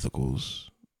mythicals.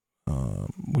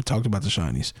 We talked about the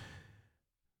shinies.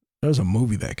 There's a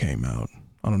movie that came out.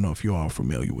 I don't know if you all are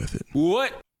familiar with it.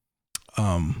 What?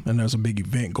 And there's a big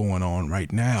event going on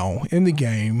right now in the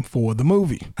game for the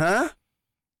movie. Huh?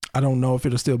 I don't know if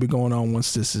it'll still be going on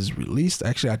once this is released.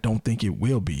 Actually, I don't think it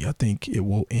will be. I think it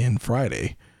will end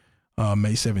Friday,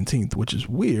 May 17th, which is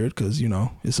weird because,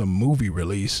 it's a movie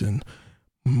release and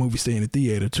movie stay in the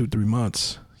theater 2-3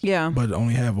 months, Yeah. but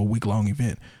only have a week-long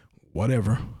event.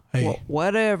 Whatever. Hey, Well,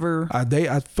 whatever.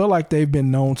 I feel like they've been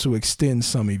known to extend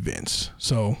some events,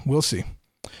 so we'll see.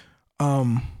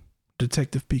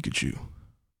 Detective Pikachu.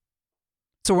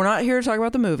 So we're not here to talk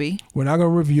about the movie. We're not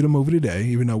going to review the movie today,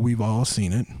 even though we've all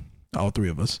seen it, all 3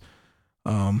 of us.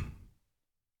 Are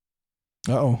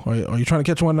you trying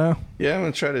to catch one now? Yeah, I'm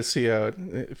gonna try to see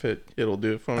if it'll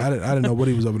do it for me. I didn't know what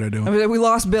he was over there I doing. mean, we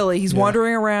lost Billy. He's Yeah.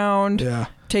 wandering around, Yeah,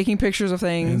 taking pictures of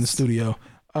things. in the studio.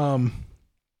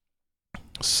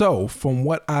 So from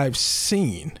what I've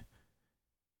seen,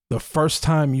 the first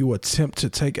time you attempt to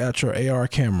take out your AR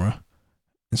camera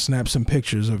and snap some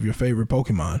pictures of your favorite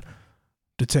Pokemon,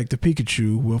 Detective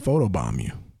Pikachu will photobomb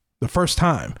you. The first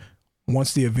time,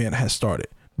 once the event has started.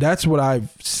 That's what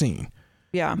I've seen.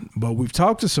 Yeah. But we've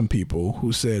talked to some people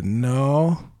who said,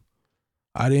 no,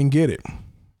 I didn't get it.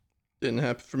 Didn't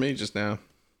happen for me just now.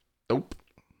 Nope.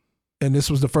 And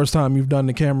this was the first time you've done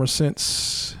the camera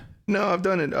since? No, I've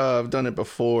done it. I've done it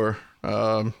before.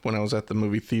 When I was at the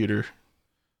movie theater.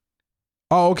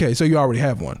 Oh, okay. So you already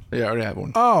have one. Yeah, I already have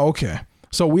one. Oh, okay.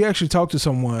 So we actually talked to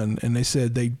someone and they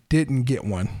said they didn't get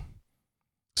one.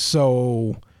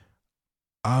 So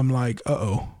I'm like,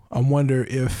 I wonder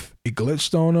if it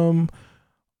glitched on them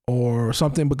or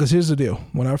something. Because here's the deal.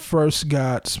 When I first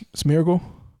got Smeargle,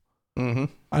 Mm-hmm.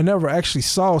 I never actually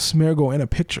saw Smeargle in a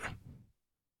picture.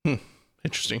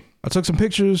 Interesting. I took some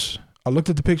pictures. I looked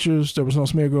at the pictures. There was no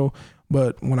Smeargle.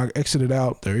 But when I exited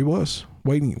out, there he was,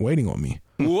 waiting on me.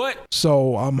 What?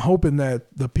 So I'm hoping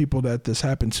that the people that this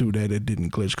happened to, that it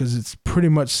didn't glitch, because it's pretty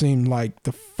much seemed like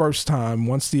the first time,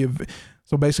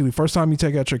 first time you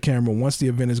take out your camera, once the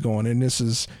event is going, and this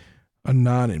is a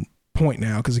point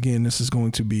now, because again, this is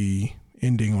going to be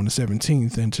ending on the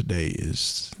 17th, and today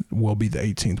will be the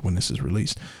 18th when this is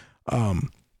released.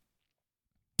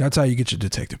 That's how you get your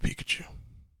Detective Pikachu.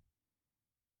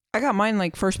 I got mine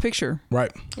like first picture.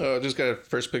 Right. Oh, I just got a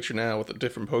first picture now with a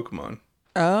different Pokemon.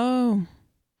 Oh.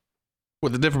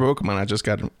 With a different Pokemon, I just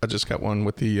got one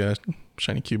with the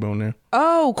shiny Cubone there.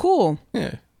 Oh, cool.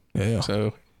 Yeah. Yeah.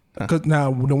 So. Because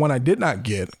now the one I did not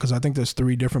get, because I think there's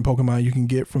 3 different Pokemon you can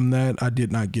get from that. I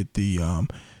did not get the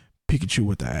Pikachu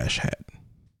with the ash hat.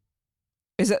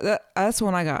 Is that's the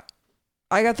one I got?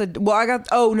 I got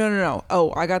no.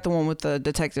 Oh, I got the one with the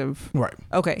detective. Right.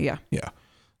 Okay, yeah. Yeah.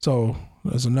 So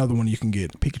there's another one you can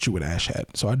get, Pikachu with ash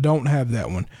hat. So I don't have that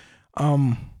one.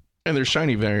 And there's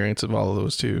shiny variants of all of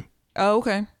those too. Oh,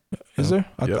 okay. Is there?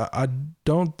 Yep. I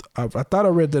thought I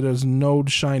read that there's no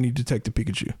shiny Detective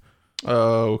Pikachu.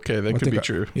 Oh, okay. That could be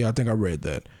true. Yeah, I think I read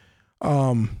that.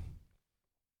 I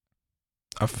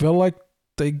feel like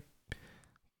they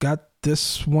got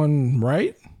this one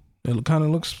right. It kind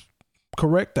of looks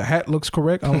correct. The hat looks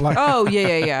correct. Unlike Oh,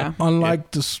 yeah.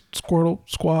 unlike the Squirtle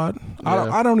Squad.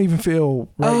 Yeah. I don't even feel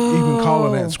right even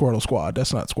calling that Squirtle Squad.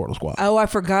 That's not Squirtle Squad. Oh, I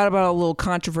forgot about a little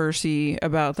controversy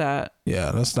about that. Yeah,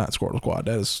 that's not Squirtle Squad.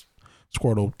 That is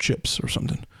Squirtle Chips or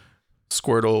something.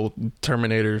 Squirtle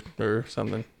Terminator or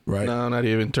something. Right. No, not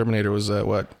even. Terminator was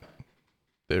what?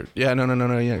 Yeah,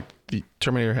 no. Yeah, the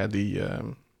Terminator had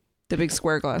the big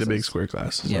square glasses. The big square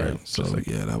glasses. Yeah. Right. So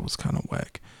yeah, that was kind of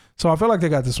whack. So I feel like they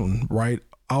got this one right.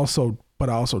 But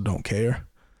I also don't care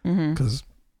because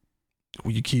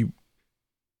you keep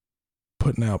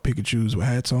putting out Pikachus with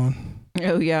hats on.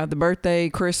 Oh yeah, the birthday,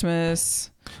 Christmas.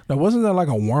 Now, wasn't there like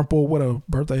a Wurmple with a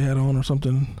birthday hat on or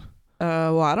something?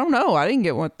 Well, I don't know. I didn't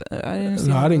get one. I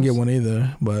didn't get one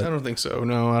either. But I don't think so.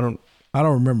 No, I don't. I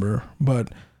don't remember.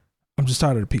 But I'm just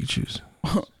tired of the Pikachus.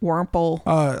 Wurmple.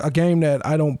 A game that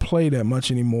I don't play that much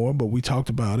anymore, but we talked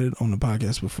about it on the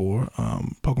podcast before.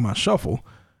 Pokemon Shuffle.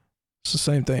 It's the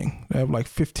same thing. They have like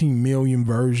 15 million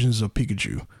versions of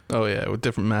Pikachu. Oh yeah, with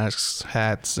different masks,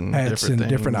 hats, and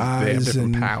different eyes, they have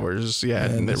different and powers. Yeah,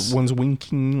 and one's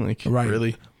winking, like right.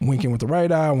 Really winking with the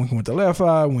right eye, winking with the left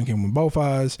eye, winking with both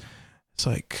eyes. It's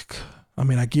like, I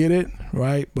mean, I get it,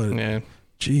 right? But yeah,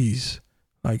 geez,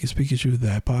 like, is Pikachu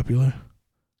that popular?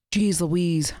 Jeez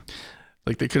Louise.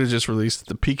 Like they could have just released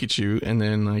the Pikachu and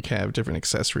then like have different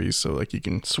accessories, so like you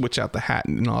can switch out the hat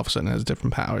and then all of a sudden it has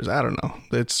different powers. I don't know.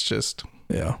 It's just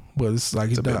but it's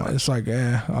like it's like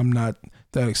I'm not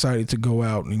that excited to go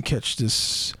out and catch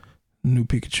this new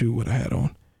Pikachu with a hat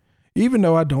on, even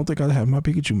though I don't think I have my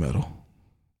Pikachu medal.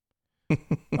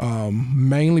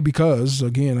 Mainly because,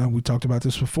 again, we talked about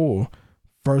this before.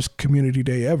 First community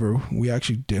day ever, we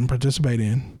actually didn't participate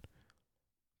in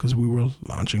because we were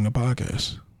launching the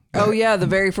podcast. Oh yeah, the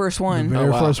very first one. The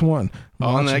very first one.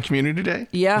 On that community day?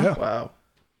 Yeah. Wow.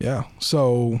 Yeah.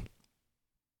 So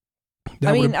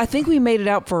I think we made it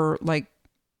out for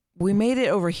we made it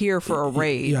over here for a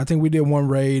raid. Yeah, I think we did one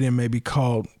raid and maybe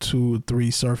caught 2 or 3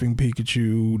 surfing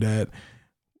Pikachu. That,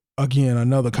 again,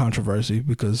 another controversy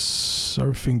because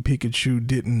surfing Pikachu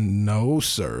didn't know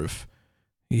surf.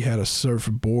 He had a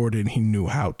surfboard and he knew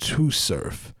how to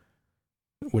surf,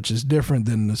 which is different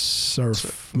than the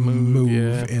surf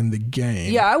move in the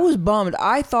game. Yeah, I was bummed.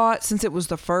 I thought since it was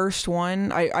the first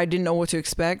one, I didn't know what to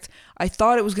expect. I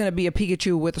thought it was going to be a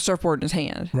Pikachu with a surfboard in his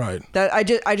hand. Right. That I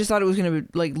just thought it was going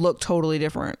to look totally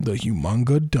different. The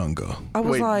Humunga Dunga. I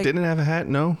was like, didn't it have a hat?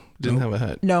 No, didn't have a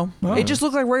hat. No, it just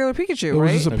looked like regular Pikachu, It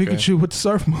was right? just a Pikachu with the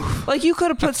surf move. Like you could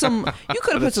have put some,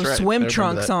 right. swim I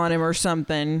trunks that. on him or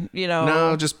something. You know?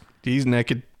 No, just he's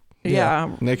naked.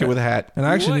 Yeah. Naked with a hat. And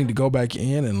I actually need to go back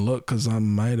in and look because I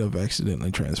might have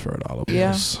accidentally transferred all of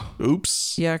this.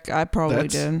 Oops. Yeah, I probably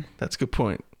did. That's a good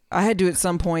point. I had to at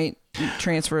some point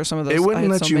transfer some of those. It wouldn't I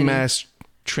had let so you many. mass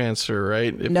transfer,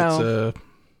 right? If No.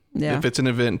 If it's an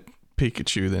event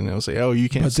Pikachu, then it'll say, "Oh, you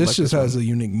can't." But this just has a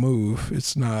unique move.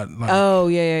 It's not like Oh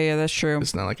yeah, that's true.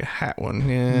 It's not like a hat one.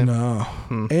 Yeah. no.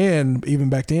 And even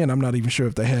back then, I'm not even sure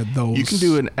if they had those. You can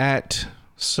do an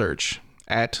 @search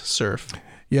 @surf.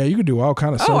 Yeah, you can do all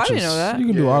kind of searches. Oh, I didn't know that. You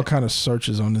can do all kind of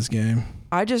searches on this game.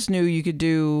 I just knew you could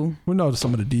do We know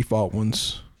some of the default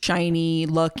ones. shiny,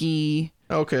 lucky.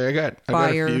 Okay, I got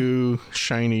Fire. a few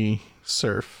shiny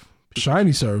surf.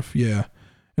 Shiny Surf, yeah.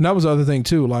 And that was the other thing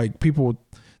too. Like, people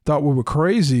thought we were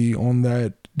crazy on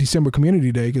that December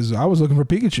community day because I was looking for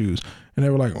Pikachus, and they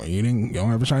were like, "Well, you don't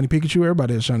have a shiny Pikachu?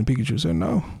 Everybody has a shiny Pikachu." I said,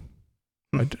 "No,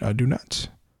 I do not."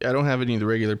 I don't have any of the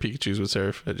regular Pikachus with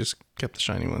surf. I just kept the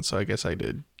shiny ones, so I guess I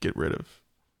did get rid of.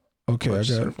 Okay, I got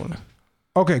surf one.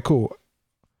 Okay, cool.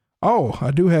 Oh,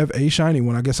 I do have a shiny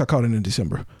one. I guess I caught it in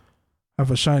December. I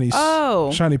have a shiny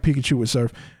Pikachu with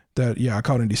surf that I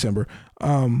caught in December.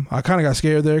 I kind of got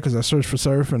scared there because I searched for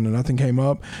surf and nothing came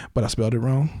up, but I spelled it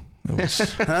wrong. It was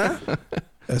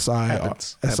SIRF.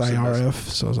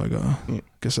 So I was like,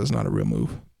 guess that's not a real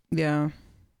move. Yeah,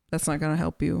 that's not gonna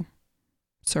help you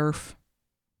surf.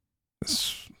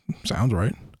 Sounds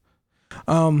right.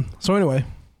 So anyway,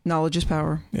 knowledge is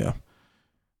power. Yeah.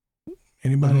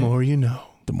 Anybody? The more you know.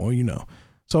 The more you know.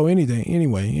 So anything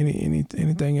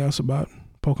else about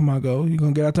Pokemon Go? You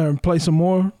gonna get out there and play some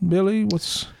more, Billy?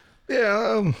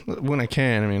 When I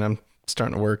can. I mean, I'm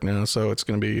starting to work now, so it's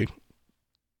gonna be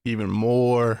even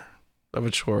more of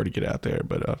a chore to get out there.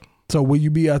 But so will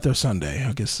you be out there Sunday?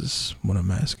 I guess is what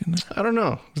I'm asking. I don't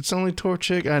know. It's only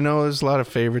Torchic. I know there's a lot of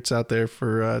favorites out there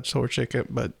for Torchic,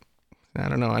 but I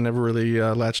don't know. I never really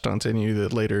latched onto any of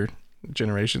the later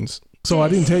generations. So I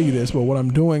didn't tell you this, but what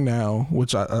I'm doing now,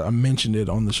 which I mentioned it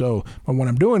on the show, but what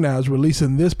I'm doing now is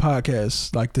releasing this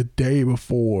podcast like the day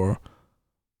before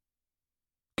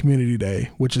Community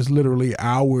Day, which is literally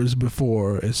hours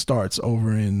before it starts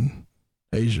over in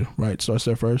Asia, right? Starts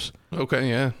there first. Okay,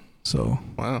 yeah. So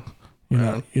wow,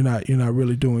 you're not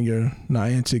really doing your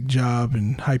Niantic job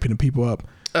and hyping the people up.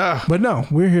 But no,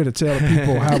 we're here to tell the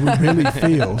people how we really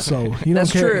feel. So you don't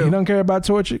care. True. You don't care about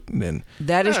Torchic, then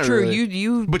that is true. Really.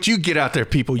 You. But you get out there,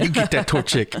 people. You get that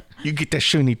Torchic. You get that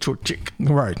shiny Torchic.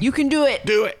 Right. You can do it.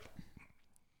 Do it.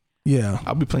 Yeah.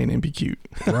 I'll be playing MPQ.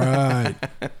 Right.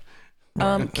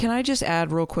 Can I just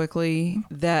add real quickly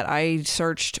that I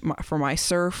searched for my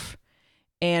surf,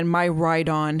 and my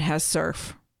Rhydon has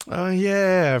surf. Oh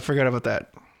yeah, I forgot about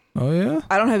that. Oh yeah.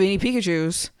 I don't have any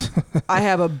Pikachus. I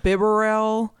have a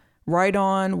Bibarel,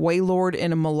 Rhydon, Wailord,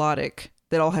 and a Melodic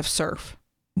that all have surf.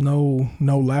 No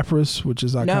Lapras, which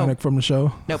is iconic from the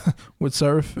show. Nope. With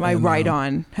surf. My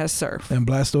Rhydon has surf. And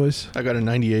Blastoise. I got a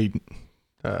 98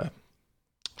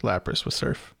 Lapras with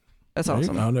surf. That's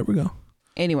awesome. Oh, there we go.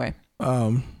 Anyway.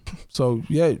 So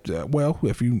yeah, well,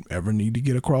 if you ever need to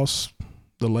get across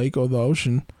the lake or the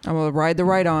ocean, I'm gonna ride the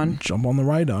Rhydon. Jump on the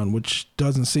Rhydon, which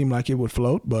doesn't seem like it would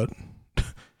float, but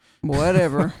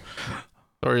whatever.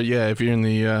 Or yeah, if you're in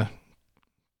the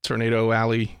Tornado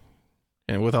Alley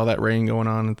and with all that rain going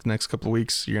on in the next couple of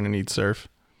weeks, you're gonna need surf.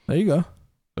 There you go.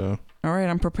 So all right,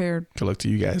 I'm prepared. Good luck to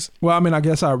you guys. Well, I mean, I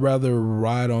guess I'd rather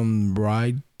ride on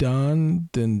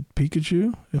Rhydon than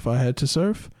Pikachu if I had to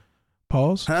surf.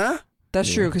 Pause. Huh?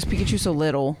 That's true, because Pikachu's so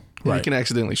little. Right. He can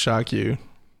accidentally shock you.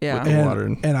 Yeah. With the water.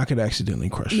 And I could accidentally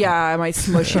crush him. Yeah, I might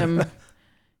smush him.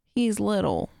 He's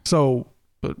little. So,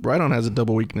 but Rhydon has a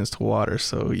double weakness to water,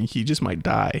 so he just might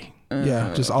die.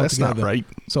 Yeah, just all that's together. Not right.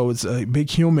 So it's a big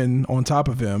human on top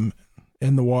of him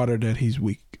in the water that he's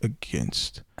weak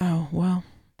against. Oh, well.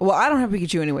 Well, I don't have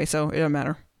Pikachu anyway, so it doesn't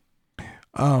matter.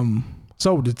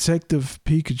 So Detective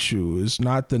Pikachu is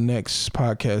not the next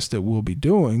podcast that we'll be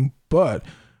doing, but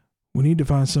we need to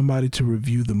find somebody to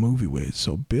review the movie with.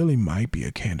 So Billy might be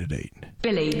a candidate.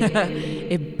 Billy.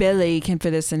 If Billy can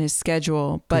fit us in his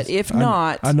schedule, but if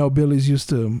not, I know Billy's used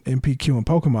to MPQ and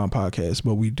Pokemon podcasts,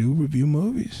 but we do review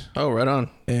movies. Oh, right on.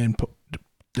 And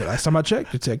the last time I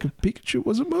checked, Detective Pikachu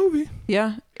was a movie.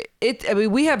 Yeah, I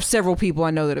mean, we have several people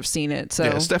I know that have seen it. So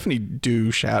yeah, Stephanie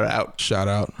Do shout out.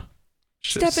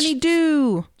 Stephanie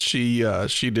Do. She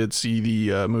did see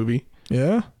the movie.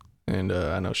 Yeah. And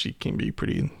I know she can be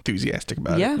pretty enthusiastic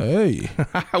about it. Yeah. Hey.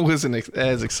 I wasn't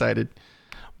as excited,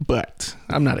 but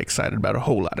I'm not excited about a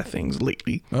whole lot of things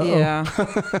lately. Uh-oh. Yeah.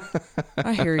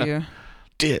 I hear you.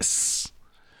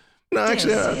 No,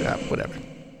 actually, whatever.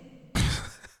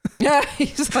 Yeah,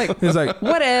 he's like,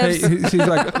 what ifs? Hey, he's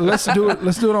like, let's do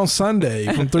it on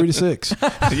Sunday from 3 to 6.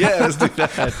 Yeah, let's do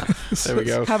that. There we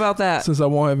go. How about that? Since I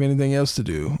won't have anything else to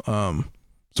do.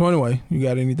 So anyway, you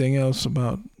got anything else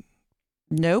about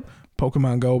Nope.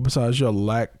 Pokemon Go besides your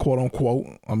lack, quote unquote,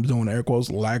 I'm doing air quotes,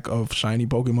 lack of shiny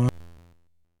Pokemon?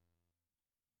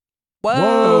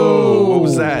 Whoa. What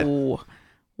was that?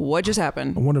 What just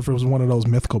happened? I wonder if it was one of those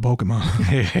mythical Pokemon.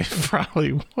 It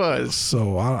probably was.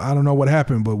 So I don't know what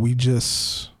happened, but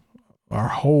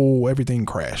everything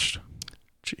crashed.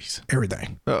 Jeez.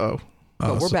 Everything. Uh-oh.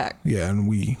 But we're back. Yeah,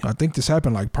 and I think this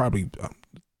happened like probably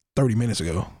 30 minutes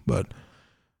ago, but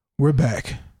we're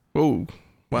back. Oh,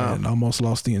 wow. And almost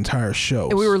lost the entire show.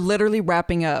 And we were literally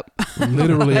wrapping up.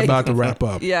 Literally about to wrap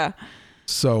up. Yeah.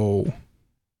 So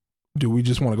do we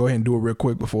just want to go ahead and do it real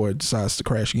quick before it decides to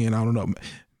crash again? I don't know.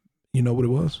 You know what it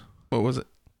was? What was it?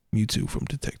 Mewtwo from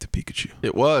Detective Pikachu.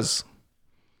 It was.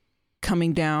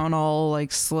 Coming down all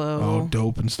like slow. All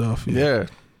dope and stuff. Yeah.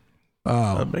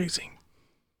 Oh. Amazing.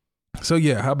 So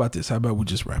yeah, how about this? How about we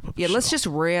just wrap up? Yeah, the let's show? just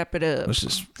wrap it up. Let's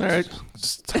just All right.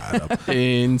 just tie it up.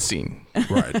 In scene.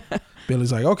 Right.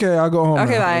 Billy's like, okay, I'll go home.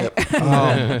 Okay, now.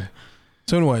 bye.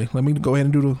 So anyway, let me go ahead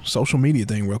and do the social media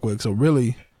thing real quick. So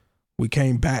really, we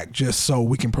came back just so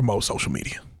we can promote social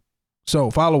media. So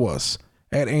follow us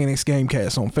at ANX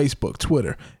Gamecast on Facebook,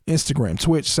 Twitter, Instagram,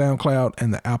 Twitch, SoundCloud,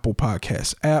 and the Apple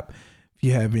Podcast app. If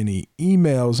you have any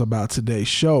emails about today's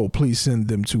show, please send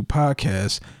them to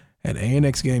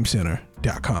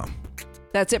podcast@anxgamecenter.com.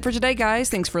 That's it for today, guys.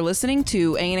 Thanks for listening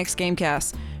to ANX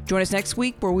Gamecast. Join us next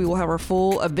week where we will have our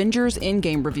full Avengers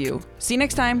Endgame review. See you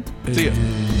next time. See ya.